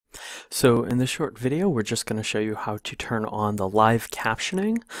So in this short video, we're just going to show you how to turn on the live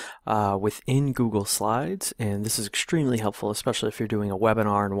captioning within Google Slides. And this is extremely helpful, especially if you're doing a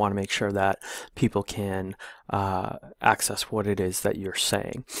webinar and want to make sure that people can access what it is that you're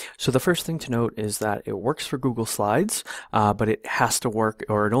saying. So the first thing to note is that it works for Google Slides, but it has to work,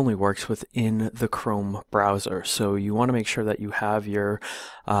 or it only works within the Chrome browser. So you want to make sure that you have your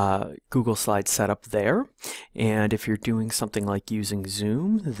Google Slides set up there. And if you're doing something like using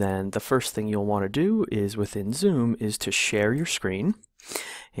Zoom, then the first thing you'll want to do is within Zoom is to share your screen.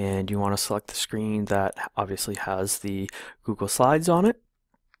 And you want to select the screen that obviously has the Google Slides on it.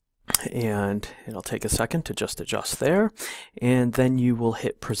 And it'll take a second to just adjust there. And then you will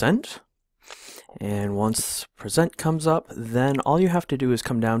hit present. And once present comes up, then all you have to do is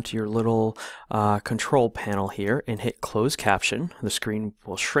come down to your little control panel here and hit close caption. The screen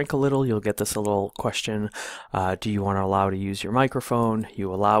will shrink a little. You'll get this little question, do you want to allow to use your microphone?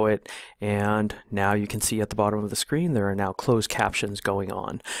 You allow it, and now you can see at the bottom of the screen there are now closed captions going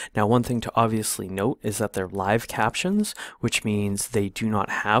on. Now, one thing to obviously note is that they're live captions, which means they do not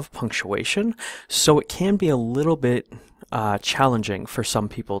have punctuation, so it can be a little bit challenging for some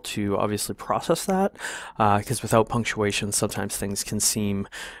people to obviously process that, because without punctuation sometimes things can seem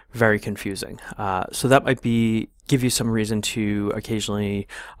very confusing. So that might give you some reason to occasionally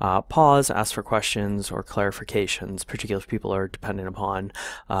pause, ask for questions or clarifications, particularly if people are dependent upon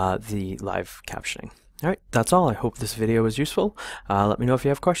the live captioning. All right, that's all. I hope this video was useful. Let me know if you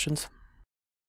have questions.